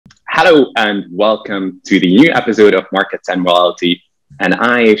Hello and welcome to the new episode of Markets and Morality, an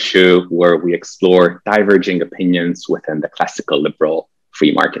IA show where we explore diverging opinions within the classical liberal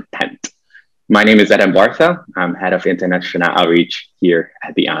free market tent. My name is Adam Bartha. I'm head of international outreach here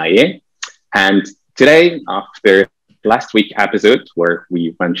at the IA. And today, after last week's episode where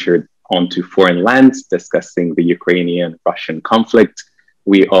we ventured onto foreign lands discussing the Ukrainian-Russian conflict,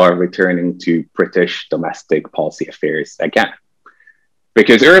 we are returning to British domestic policy affairs again.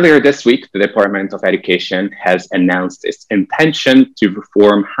 Because earlier this week, the Department of Education has announced its intention to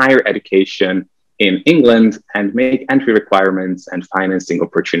reform higher education in England and make entry requirements and financing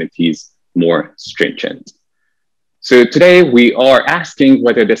opportunities more stringent. So today we are asking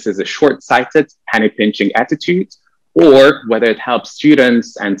whether this is a short-sighted, penny-pinching attitude or whether it helps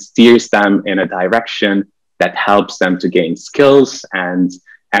students and steers them in a direction that helps them to gain skills and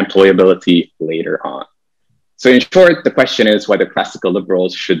employability later on. So in short, the question is whether classical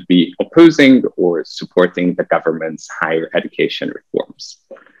liberals should be opposing or supporting the government's higher education reforms.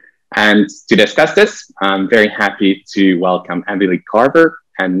 And to discuss this, I'm very happy to welcome Emily Carver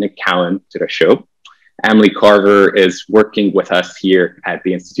and Nick Cowen to the show. Emily Carver is working with us here at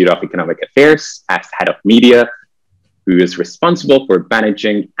the Institute of Economic Affairs as head of media, who is responsible for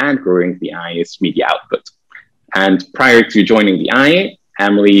managing and growing the IA's media output. And prior to joining the IA,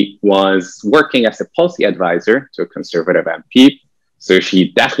 Emily was working as a policy advisor to a Conservative MP, so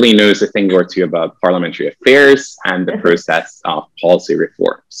she definitely knows a thing or two about parliamentary affairs and the process of policy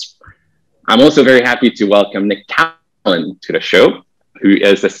reforms. I'm also very happy to welcome Nick Cowen to the show, who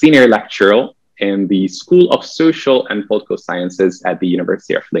is a senior lecturer in the School of Social and Political Sciences at the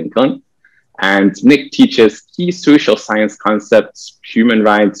University of Lincoln. And Nick teaches key social science concepts, human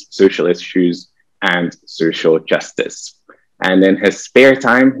rights, social issues, and social justice. And in his spare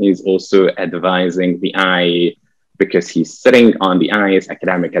time, he's also advising the IA because he's sitting on the IA's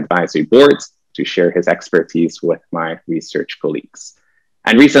academic advisory board to share his expertise with my research colleagues.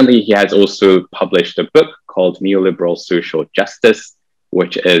 And recently, he has also published a book called Neoliberal Social Justice,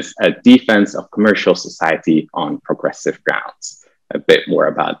 which is a defense of commercial society on progressive grounds. A bit more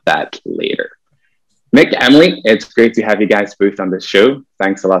about that later. Nick, Emily, it's great to have you guys both on the show.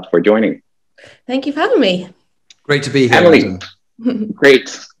 Thanks a lot for joining. Thank you for having me. Great to be here, Emily.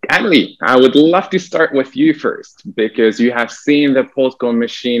 Great. Emily, I would love to start with you first, because you have seen the political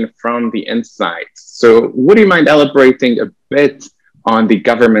machine from the inside. So would you mind elaborating a bit on the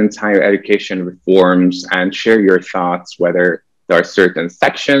government's higher education reforms and share your thoughts whether there are certain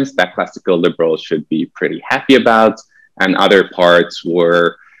sections that classical liberals should be pretty happy about and other parts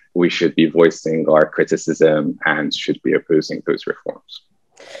where we should be voicing our criticism and should be opposing those reforms?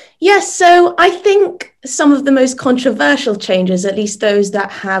 Yes, so I think some of the most controversial changes, at least those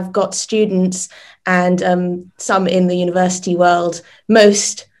that have got students and some in the university world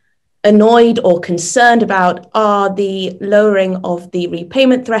most annoyed or concerned about, are the lowering of the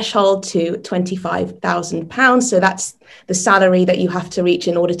repayment threshold to £25,000. So that's the salary that you have to reach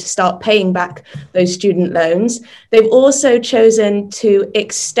in order to start paying back those student loans. They've also chosen to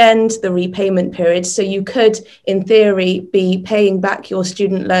extend the repayment period. So you could, in theory, be paying back your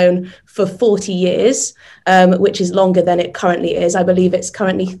student loan for 40 years, which is longer than it currently is. I believe it's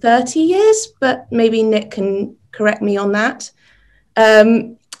currently 30 years, but maybe Nick can correct me on that.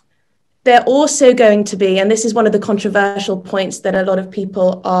 They're also going to be, and this is one of the controversial points that a lot of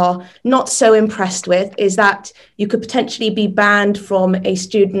people are not so impressed with, is that you could potentially be banned from a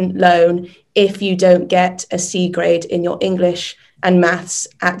student loan if you don't get a C grade in your English and maths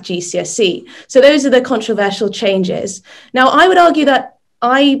at GCSE. So those are the controversial changes. Now, I would argue that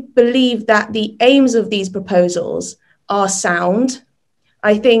I believe that the aims of these proposals are sound.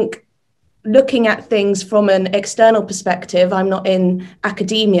 I think looking at things from an external perspective, I'm not in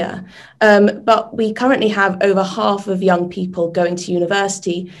academia, but we currently have over half of young people going to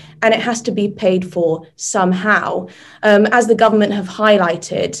university, and it has to be paid for somehow. As the government have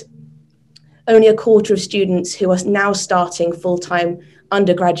highlighted, only a quarter of students who are now starting full-time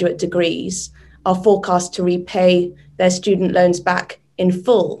undergraduate degrees are forecast to repay their student loans back in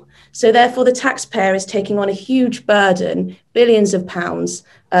full. So therefore, the taxpayer is taking on a huge burden, billions of pounds,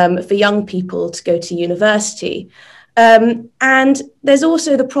 for young people to go to university. And there's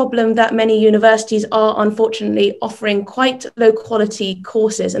also the problem that many universities are unfortunately offering quite low quality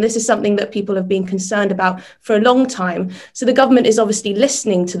courses. And this is something that people have been concerned about for a long time. So the government is obviously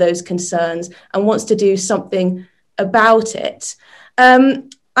listening to those concerns and wants to do something about it.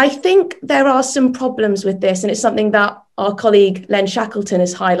 I think there are some problems with this, and it's something that our colleague Len Shackleton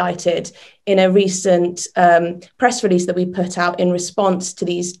has highlighted in a recent press release that we put out in response to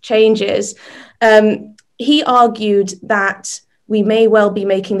these changes. He argued that we may well be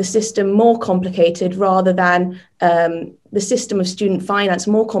making the system more complicated rather than the system of student finance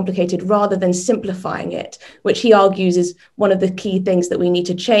more complicated rather than simplifying it, which he argues is one of the key things that we need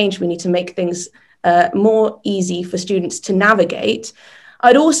to change. We need to make things more easy for students to navigate.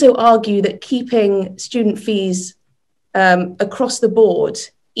 I'd also argue that keeping student fees across the board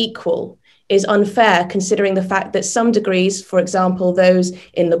equal is unfair, considering the fact that some degrees, for example, those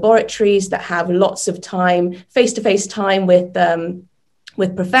in laboratories that have lots of time, face-to-face time with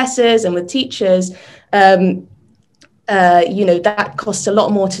professors and with teachers, that costs a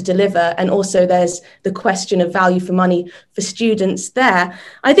lot more to deliver. And also there's the question of value for money for students there.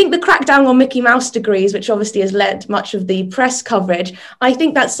 I think the crackdown on Mickey Mouse degrees, which obviously has led much of the press coverage, I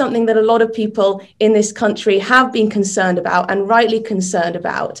think that's something that a lot of people in this country have been concerned about and rightly concerned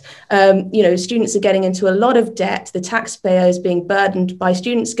about. Students are getting into a lot of debt. The taxpayer is being burdened by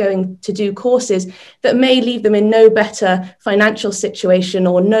students going to do courses that may leave them in no better financial situation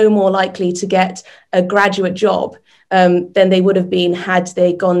or no more likely to get a graduate job than they would have been had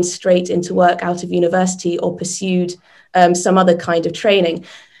they gone straight into work out of university or pursued some other kind of training.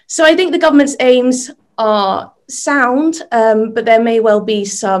 So I think the government's aims are sound, but there may well be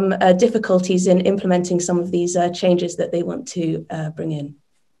some difficulties in implementing some of these changes that they want to bring in.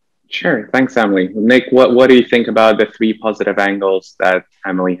 Sure. Thanks, Emily. Nick, what do you think about the three positive angles that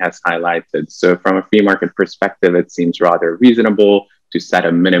Emily has highlighted? So from a free market perspective, it seems rather reasonable to set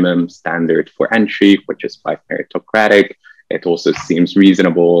a minimum standard for entry, which is quite meritocratic. It also seems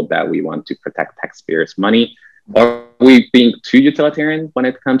reasonable that we want to protect taxpayers' money. Are we being too utilitarian when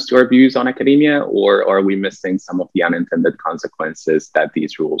it comes to our views on academia, or are we missing some of the unintended consequences that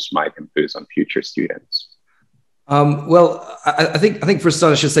these rules might impose on future students? I think for a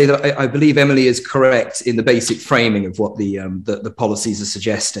start, I should say that I believe Emily is correct in the basic framing of what the policies are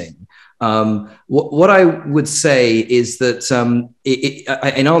suggesting. What I would say is that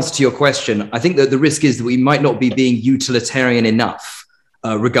in answer to your question, I think that the risk is that we might not be being utilitarian enough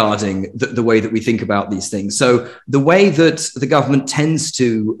regarding the way that we think about these things. So the way that the government tends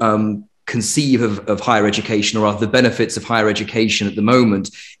to conceive of higher education, or rather the benefits of higher education at the moment,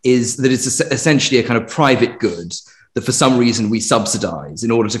 is that it's essentially a kind of private good that for some reason we subsidize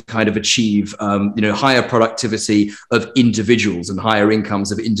in order to kind of achieve higher productivity of individuals and higher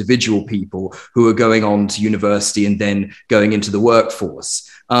incomes of individual people who are going on to university and then going into the workforce.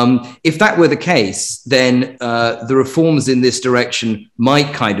 If that were the case, then the reforms in this direction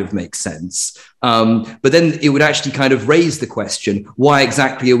might kind of make sense. But then it would actually kind of raise the question, why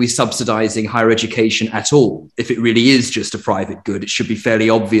exactly are we subsidizing higher education at all? If it really is just a private good, it should be fairly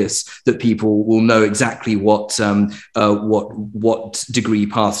obvious that people will know exactly what degree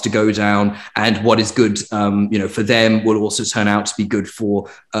paths to go down, and what is good for them will also turn out to be good for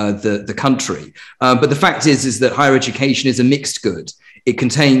the country. But the fact is that higher education is a mixed good. It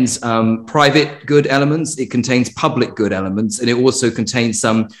contains private good elements, it contains public good elements, and it also contains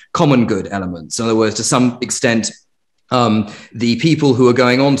some common good elements. In other words, to some extent, the people who are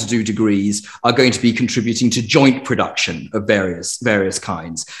going on to do degrees are going to be contributing to joint production of various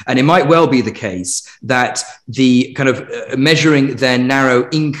kinds. And it might well be the case that the kind of measuring their narrow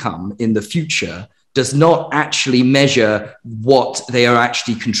income in the future does not actually measure what they are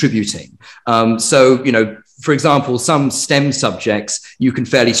actually contributing. For example, some STEM subjects, you can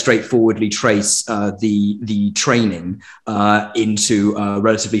fairly straightforwardly trace the training into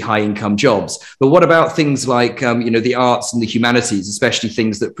relatively high income jobs. But what about things like, the arts and the humanities, especially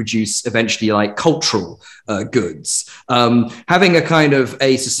things that produce eventually like cultural goods? Having a kind of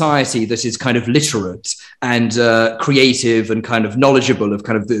a society that is kind of literate and creative and kind of knowledgeable of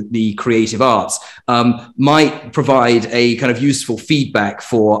kind of the creative arts might provide a kind of useful feedback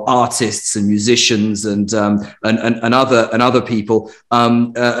for artists and musicians and other people,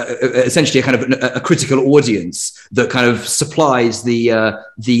 essentially a kind of a critical audience that kind of supplies the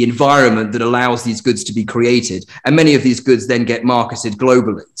environment that allows these goods to be created. And many of these goods then get marketed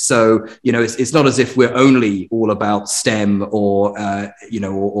globally. So, it's not as if we're only all about STEM or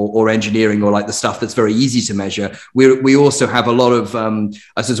engineering or like the stuff that's very easy to measure. We also have a lot of,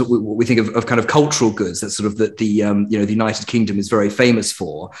 I suppose we think of kind of cultural goods. That's sort of the United Kingdom is very famous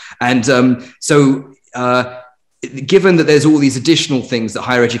for. And given that there's all these additional things that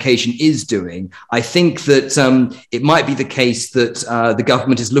higher education is doing, I think that it might be the case that the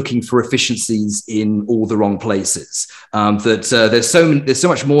government is looking for efficiencies in all the wrong places. There's so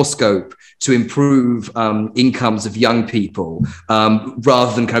much more scope to improve incomes of young people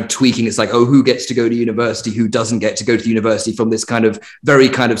rather than kind of tweaking. It's like, oh, who gets to go to university, who doesn't get to go to university, from this kind of very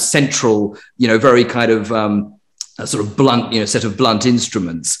kind of central, very kind of a sort of blunt, set of blunt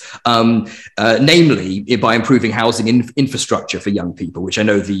instruments, namely by improving housing infrastructure for young people, which I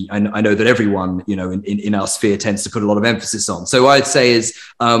know that everyone in our sphere tends to put a lot of emphasis on. So I'd say is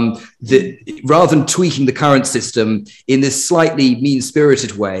that rather than tweaking the current system in this slightly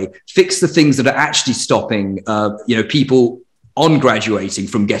mean-spirited way, fix the things that are actually stopping people on graduating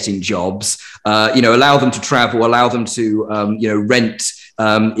from getting jobs. Allow them to travel, allow them to rent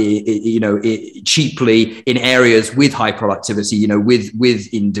cheaply in areas with high productivity,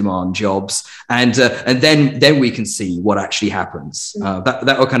 with in-demand jobs, and then we can see what actually happens.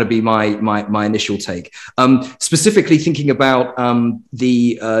 That will kind of be my initial take. Specifically thinking about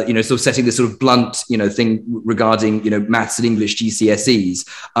sort of setting this sort of blunt thing regarding maths and English GCSEs.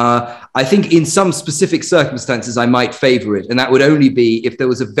 I think in some specific circumstances I might favour it, and that would only be if there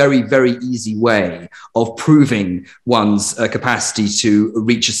was a very, very easy way of proving one's capacity to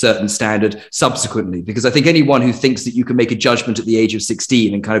reach a certain standard subsequently. Because I think anyone who thinks that you can make a judgment at the age of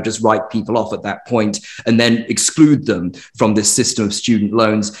 16 and kind of just write people off at that point and then exclude them from this system of student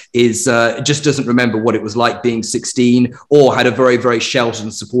loans is just doesn't remember what it was like being 16, or had a very, very sheltered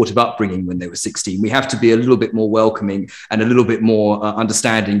and supportive upbringing when they were 16. We have to be a little bit more welcoming and a little bit more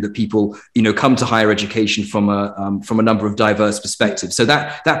understanding that people come to higher education from a number of diverse perspectives. So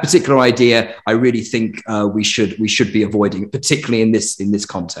that particular idea, I really think we should be avoiding, particularly in this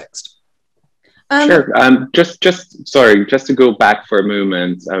context. Sure. Just to go back for a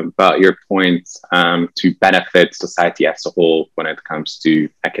moment about your point to benefit society as a whole when it comes to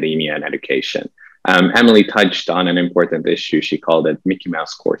academia and education. Emily touched on an important issue. She called it Mickey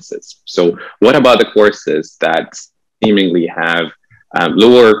Mouse courses. So what about the courses that seemingly have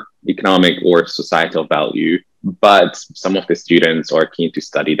lower economic or societal value, but some of the students are keen to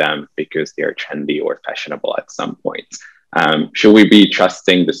study them because they are trendy or fashionable at some point? Should we be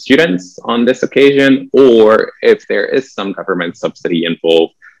trusting the students on this occasion? Or if there is some government subsidy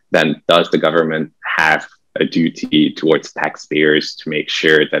involved, then does the government have a duty towards taxpayers to make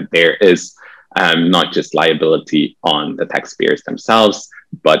sure that there is not just liability on the taxpayers themselves,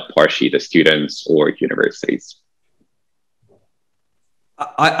 but partially the students or universities?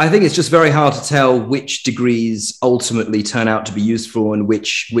 I think it's just very hard to tell which degrees ultimately turn out to be useful and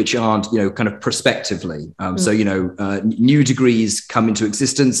which aren't, kind of prospectively. So, new degrees come into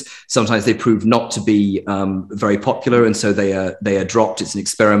existence. Sometimes they prove not to be very popular, and so they are dropped. It's an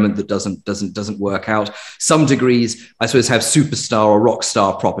experiment that doesn't work out. Some degrees, I suppose, have superstar or rock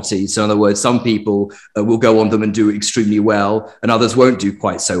star properties. So, in other words, some people will go on them and do extremely well, and others won't do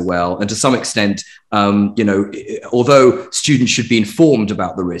quite so well. And to some extent, although students should be informed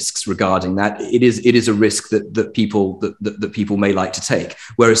about the risks regarding that, it is a risk that people may like to take.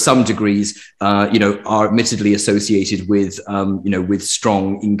 Whereas some degrees, are admittedly associated with with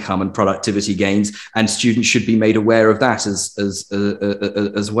strong income and productivity gains, and students should be made aware of that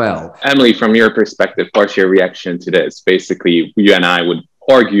as well. Emily, from your perspective, what's your reaction to this? Basically, you and I would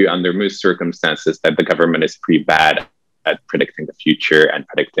argue under most circumstances that the government is pretty bad at predicting the future and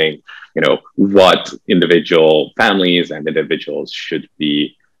predicting, what individual families and individuals should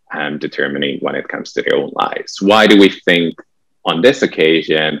be determining when it comes to their own lives. Why do we think on this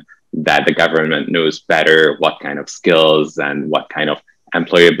occasion that the government knows better what kind of skills and what kind of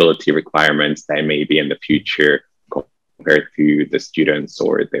employability requirements there may be in the future compared to the students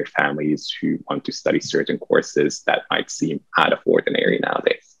or their families who want to study certain courses that might seem out of ordinary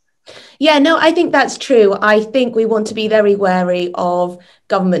nowadays? Yeah, no, I think that's true. I think we want to be very wary of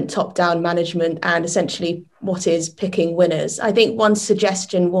government top-down management and essentially what is picking winners. I think one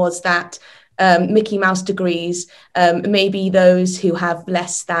suggestion was that Mickey Mouse degrees may be those who have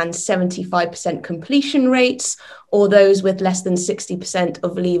less than 75% completion rates, or those with less than 60%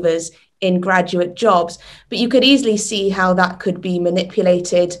 of leavers in graduate jobs. But you could easily see how that could be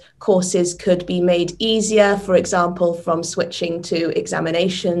manipulated. Courses could be made easier, for example, from switching to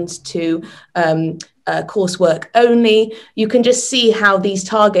examinations to coursework only. You can just see how these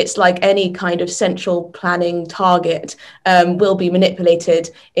targets, like any kind of central planning target, will be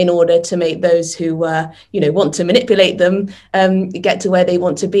manipulated in order to make those who want to manipulate them get to where they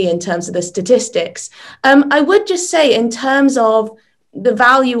want to be in terms of the statistics. I would just say, in terms of the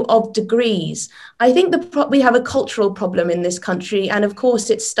value of degrees, I think we have a cultural problem in this country, and of course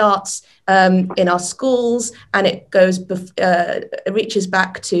it starts in our schools, and it reaches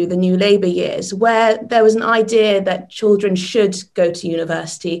back to the New Labour years, where there was an idea that children should go to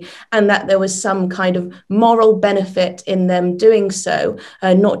university and that there was some kind of moral benefit in them doing so,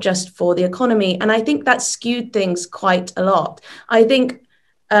 not just for the economy. And I think that skewed things quite a lot. I think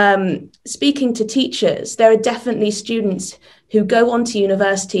speaking to teachers, there are definitely students who go on to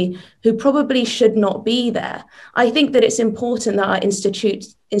university who probably should not be there. I think that it's important that our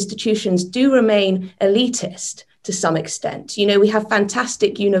institutions do remain elitist to some extent. You know, we have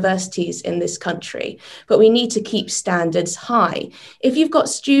fantastic universities in this country, but we need to keep standards high. If you've got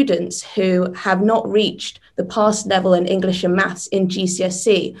students who have not reached the pass level in English and maths in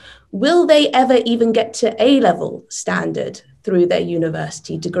GCSE, will they ever even get to A-level standard through their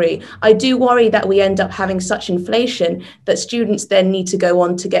university degree? I do worry that we end up having such inflation that students then need to go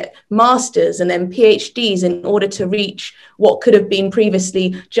on to get masters and then PhDs in order to reach what could have been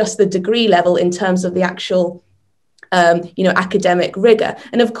previously just the degree level in terms of the actual academic rigor.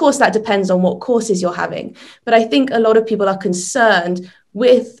 And of course, that depends on what courses you're having. But I think a lot of people are concerned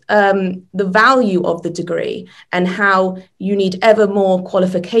with the value of the degree and how you need ever more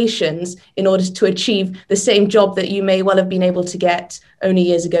qualifications in order to achieve the same job that you may well have been able to get only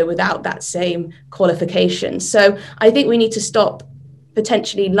years ago without that same qualification. So I think we need to stop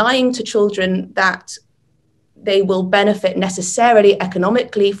potentially lying to children that they will benefit necessarily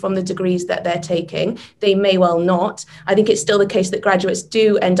economically from the degrees that they're taking. They may well not. I think it's still the case that graduates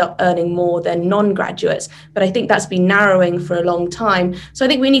do end up earning more than non-graduates, but I think that's been narrowing for a long time. So I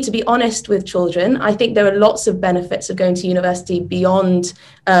think we need to be honest with children. I think there are lots of benefits of going to university beyond,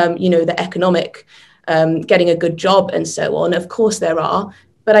 the economic, getting a good job and so on. Of course there are.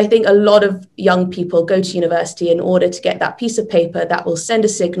 But I think a lot of young people go to university in order to get that piece of paper that will send a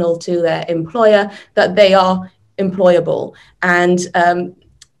signal to their employer that they are employable. And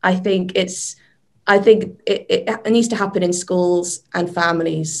I think it needs to happen in schools and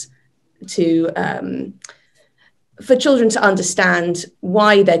families for children to understand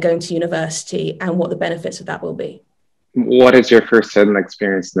why they're going to university and what the benefits of that will be. What is your first-hand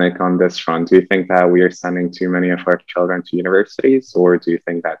experience, Nick, on this front? Do you think that we are sending too many of our children to universities, or do you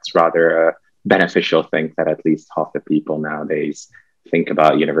think that's rather a beneficial thing that at least half the people nowadays think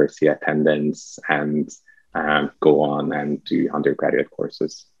about university attendance and go on and do undergraduate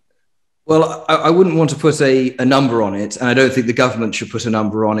courses? Well, I wouldn't want to put a number on it, and I don't think the government should put a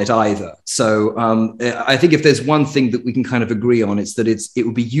number on it either. So I think if there's one thing that we can kind of agree on, it's that it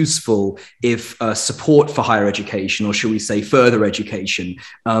would be useful if support for higher education, or shall we say further education,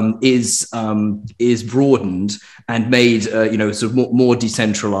 is broadened and made sort of more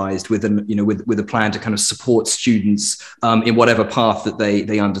decentralized with a plan to kind of support students in whatever path that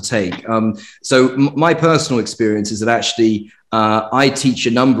they undertake. So my personal experience is that actually I teach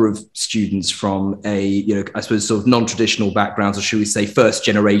a number of students from I suppose sort of non-traditional backgrounds, or should we say first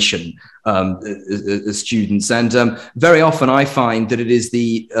generation students. And very often I find that it is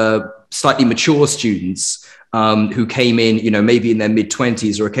the slightly mature students who came in, maybe in their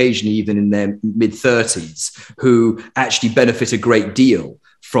mid-20s or occasionally even in their mid-30s, who actually benefit a great deal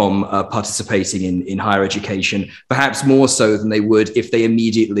from participating in higher education, perhaps more so than they would if they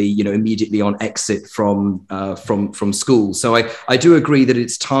immediately on exit from school. So I do agree that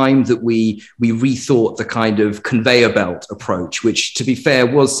it's time that we rethought the kind of conveyor belt approach, which, to be fair,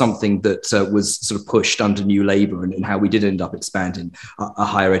 was something that was sort of pushed under New Labour, and how we did end up expanding a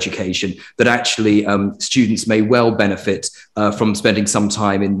higher education. That actually students may well benefit from spending some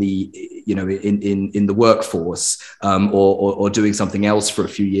time in the workforce, or doing something else for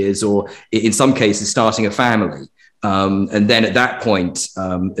a few years, or in some cases starting a family, and then at that point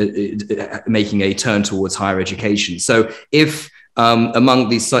making a turn towards higher education. So if among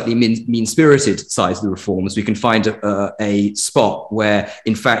these slightly mean-spirited sides of the reforms, we can find a spot where,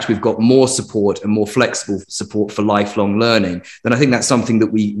 in fact, we've got more support and more flexible support for lifelong learning, then I think that's something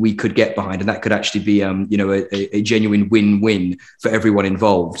that we could get behind, and that could actually be, a genuine win-win for everyone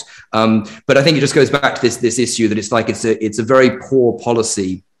involved. But I think it just goes back to this issue that it's a very poor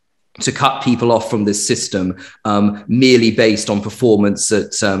policy to cut people off from this system merely based on performance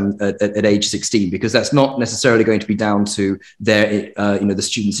at age 16, because that's not necessarily going to be down to their the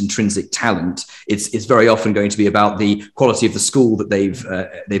students' intrinsic talent. It's very often going to be about the quality of the school that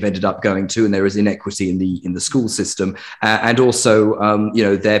they've ended up going to, and there is inequity in the school system, and also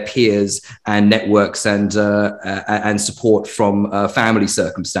their peers and networks and support from family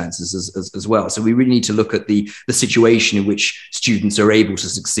circumstances as well. So we really need to look at the situation in which students are able to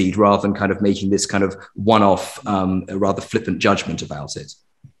succeed, rather than kind of making this kind of one-off, rather flippant judgment about it.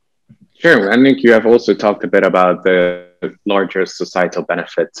 Sure. I think you have also talked a bit about the larger societal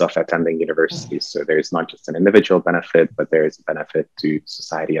benefits of attending universities. So there's not just an individual benefit, but there is a benefit to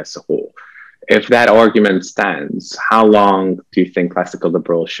society as a whole. If that argument stands, how long do you think classical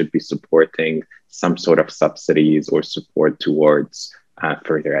liberals should be supporting some sort of subsidies or support towards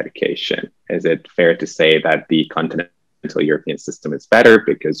further education? Is it fair to say that the continental continental European system is better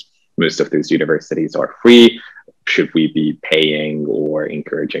because most of those universities are free? Should we be paying or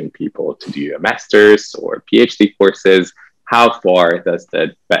encouraging people to do a master's or PhD courses? How far does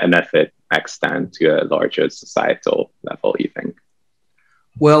the benefit extend to a larger societal level, you think?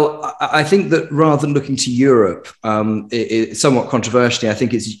 Well, I think that rather than looking to Europe, somewhat controversially, I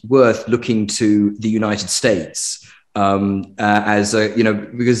think it's worth looking to the United States as a,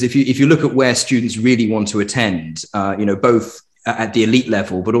 because if you look at where students really want to attend, both at the elite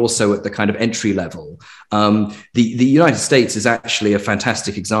level, but also at the kind of entry level. The United States is actually a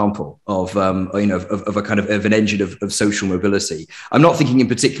fantastic example of a kind of an engine of social mobility. I'm not thinking in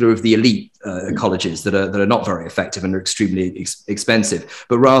particular of the elite colleges that are not very effective and are extremely expensive,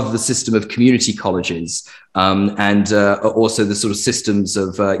 but rather the system of community colleges and also the sort of systems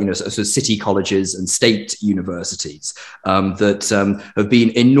of sort of city colleges and state universities that have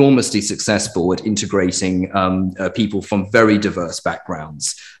been enormously successful at integrating people from very diverse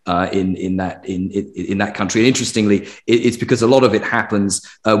backgrounds in that country. And interestingly, it's because a lot of it happens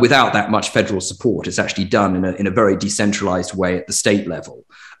without that much federal support. It's actually done in a very decentralized way at the state level.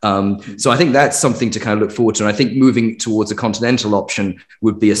 So I think that's something to kind of look forward to. And I think moving towards a continental option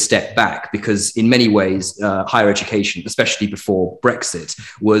would be a step back, because in many ways, higher education, especially before Brexit,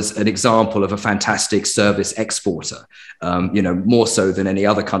 was an example of a fantastic service exporter, more so than any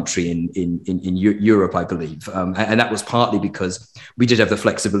other country in Europe, I believe. And that was partly because we did have the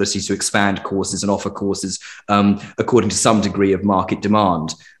flexibility to expand courses and offer courses according to some degree of market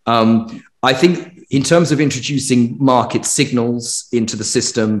demand. I think in terms of introducing market signals into the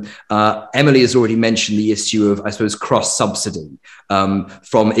system, Emily has already mentioned the issue of, I suppose, cross-subsidy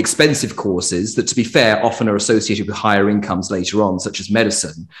from expensive courses that, to be fair, often are associated with higher incomes later on, such as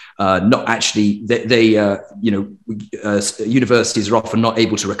medicine. Not actually, universities are often not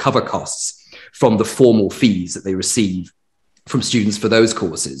able to recover costs from the formal fees that they receive from students for those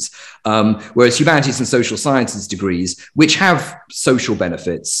courses. Whereas humanities and social sciences degrees, which have social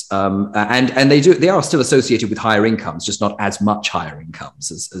benefits, and they are still associated with higher incomes, just not as much higher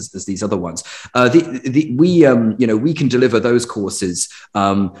incomes as these other ones. We can deliver those courses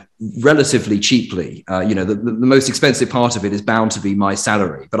relatively cheaply. The most expensive part of it is bound to be my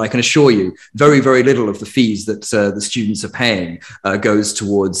salary, but I can assure you very, very little of the fees that the students are paying goes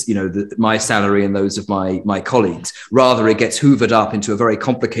towards my salary and those of my colleagues. Rather, it gets hoovered up into a very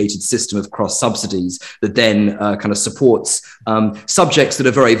complicated system of cross subsidies that then kind of supports subjects that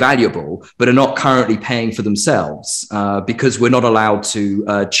are very valuable but are not currently paying for themselves because we're not allowed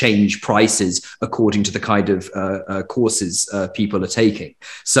to change prices according to the kind of courses people are taking.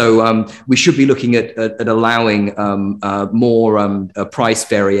 So we should be looking at allowing more price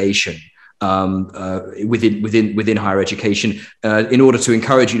variation within higher education in order to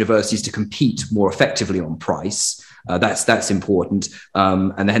encourage universities to compete more effectively on price. That's important,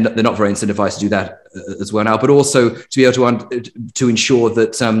 and they're not very incentivized to do that as well now. But also to be able to ensure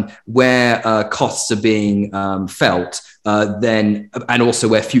that where costs are being felt, then and also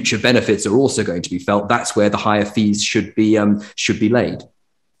where future benefits are also going to be felt, that's where the higher fees should be laid.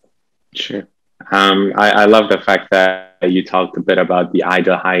 Sure. I love the fact that you talked a bit about the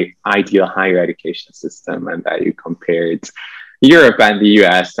ideal higher education system, and that you compared Europe and the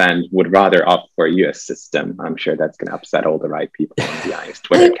US and would rather opt for a US system. I'm sure that's going to upset all the right people on the I's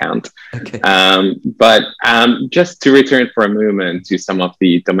Twitter account. Okay. But just to return for a moment to some of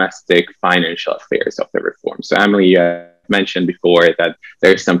the domestic financial affairs of the reform. So Emily mentioned before that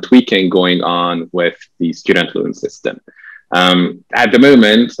there's some tweaking going on with the student loan system. At the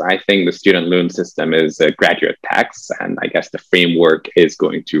moment, I think the student loan system is a graduate tax, and I guess the framework is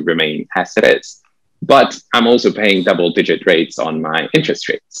going to remain as it is. But I'm also paying double-digit rates on my interest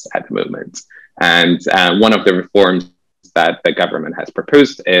rates at the moment. And one of the reforms that the government has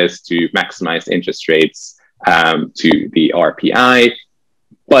proposed is to maximize interest rates to the RPI,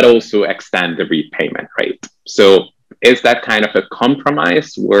 but also extend the repayment rate. So is that kind of a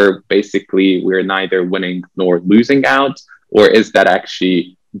compromise where basically we're neither winning nor losing out? Or is that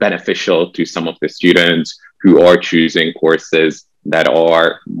actually beneficial to some of the students who are choosing courses that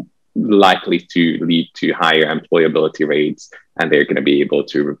are likely to lead to higher employability rates, and they're going to be able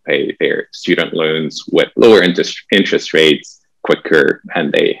to repay their student loans with lower interest rates quicker,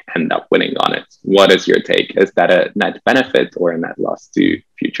 and they end up winning on it? What is your take? Is that a net benefit or a net loss to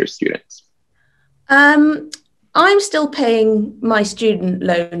future students? I'm still paying my student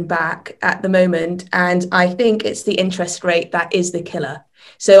loan back at the moment, and I think it's the interest rate that is the killer.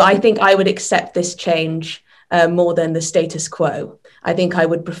 So I think I would accept this change more than the status quo. I think I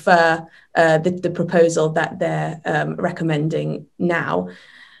would prefer the proposal that they're recommending now.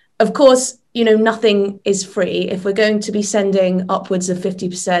 Of course, nothing is free. If we're going to be sending upwards of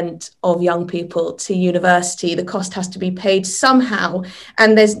 50% of young people to university, the cost has to be paid somehow.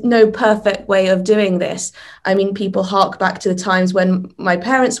 And there's no perfect way of doing this. I mean, people hark back to the times when my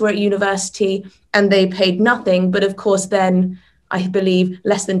parents were at university and they paid nothing. But of course, then I believe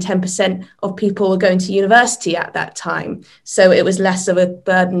less than 10% of people were going to university at that time. So it was less of a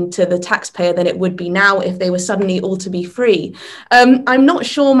burden to the taxpayer than it would be now if they were suddenly all to be free. I'm not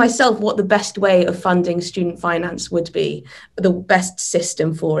sure myself what the best way of funding student finance would be, the best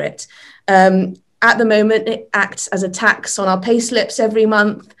system for it. At the moment, it acts as a tax on our pay slips every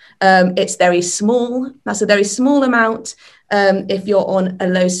month. It's very small. That's a very small amount if you're on a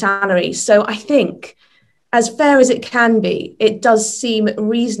low salary. So I think, as fair as it can be, it does seem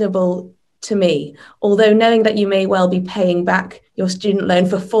reasonable to me, although knowing that you may well be paying back your student loan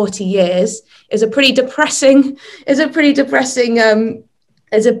for 40 years is a pretty depressing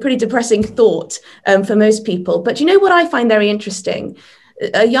thought for most people. But you know what I find very interesting?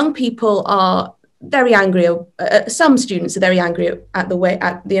 Young people are very angry. Some students are very angry at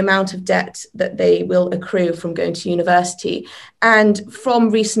the amount of debt that they will accrue from going to university. And from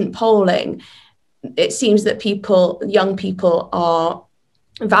recent polling, it seems that young people are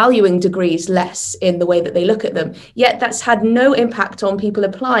valuing degrees less in the way that they look at them, yet that's had no impact on people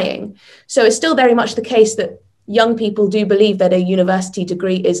applying. So it's still very much the case that young people do believe that a university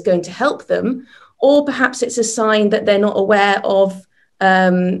degree is going to help them, or perhaps it's a sign that they're not aware of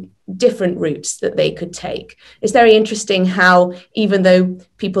different routes that they could take. It's very interesting how, even though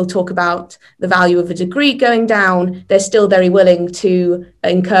people talk about the value of a degree going down, they're still very willing to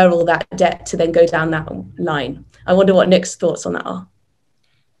incur all that debt to then go down that line. I wonder what Nick's thoughts on that are.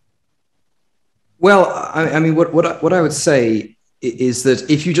 Well, I mean, what I would say is that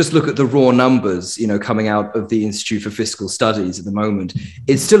if you just look at the raw numbers, coming out of the Institute for Fiscal Studies at the moment,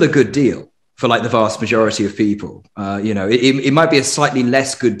 it's still a good deal for like the vast majority of people. It might be a slightly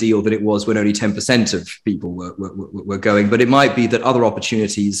less good deal than it was when only 10% of people were going, but it might be that other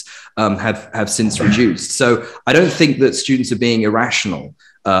opportunities have since reduced. So I don't think that students are being irrational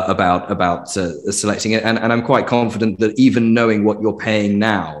about selecting it, and I'm quite confident that even knowing what you're paying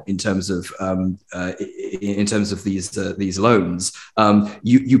now in terms of these loans,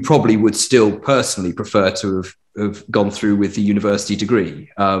 you probably would still personally prefer to have gone through with the university degree.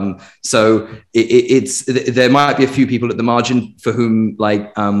 So there might be a few people at the margin for whom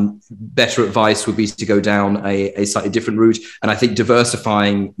better advice would be to go down a slightly different route. And I think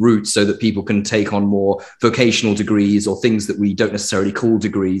diversifying routes so that people can take on more vocational degrees or things that we don't necessarily call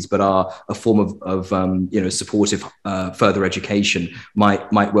degrees, but are a form of supportive further education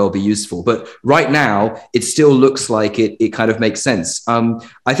might well be useful. But right now, it still looks like it kind of makes sense.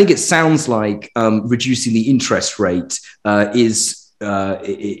 I think it sounds like reducing the interest rate is a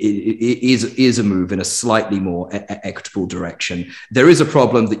move in a slightly more equitable direction. There is a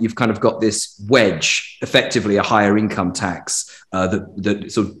problem that you've kind of got this wedge, effectively a higher income tax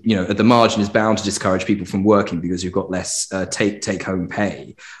that sort of, at the margin is bound to discourage people from working because you've got less take home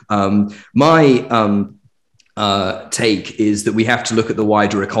pay. My take is that we have to look at the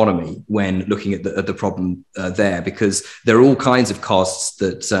wider economy when looking at the problem there, because there are all kinds of costs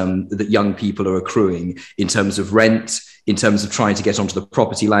that young people are accruing in terms of rent, in terms of trying to get onto the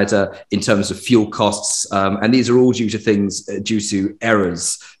property ladder, in terms of fuel costs. And these are all due to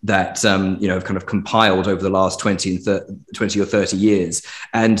errors that, have kind of compiled over the last 20 or 30 years.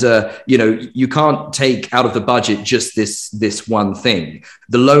 And, you can't take out of the budget just this one thing.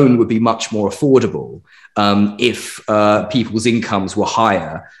 The loan would be much more affordable if people's incomes were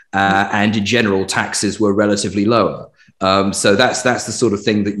higher and in general taxes were relatively lower. So that's the sort of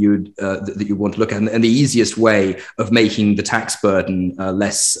thing that you want to look at, and the easiest way of making the tax burden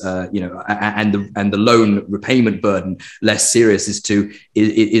less, and the loan repayment burden less serious is to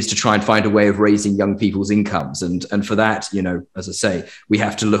try and find a way of raising young people's incomes, and for that, as I say, we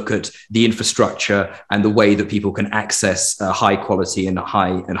have to look at the infrastructure and the way that people can access high quality and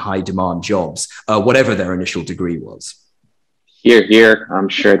high demand jobs, whatever their initial degree was. Here, I'm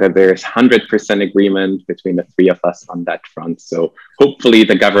sure that there's 100% agreement between the three of us on that front. So hopefully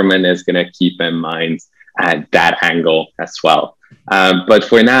the government is going to keep in mind that angle as well. But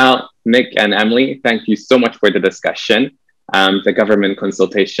for now, Nick and Emily, thank you so much for the discussion. The government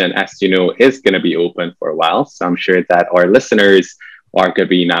consultation, as you know, is going to be open for a while. So I'm sure that our listeners are going to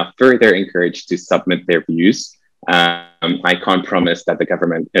be now further encouraged to submit their views. I can't promise that the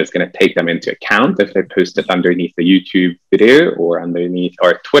government is going to take them into account if they post it underneath the YouTube video or underneath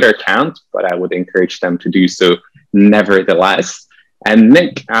our Twitter account, but I would encourage them to do so nevertheless. And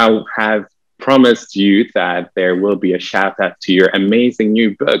Nick, I'll have promised you that there will be a shout out to your amazing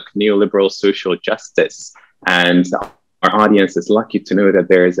new book, Neoliberal Social Justice. And our audience is lucky to know that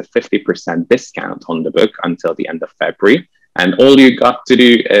there is a 50% discount on the book until the end of February. And all you got to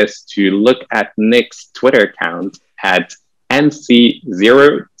do is to look at Nick's Twitter account at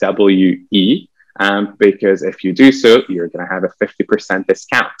NC0WE, because if you do so, you're going to have a 50%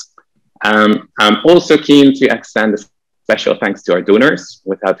 discount. I'm also keen to extend a special thanks to our donors,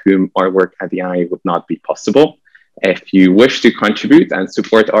 without whom our work at the Eye would not be possible. If you wish to contribute and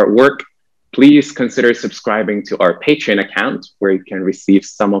support our work, please consider subscribing to our Patreon account, where you can receive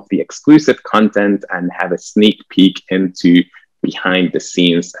some of the exclusive content and have a sneak peek into behind the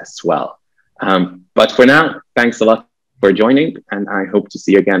scenes as well. But for now, thanks a lot for joining, and I hope to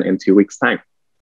see you again in 2 weeks' time.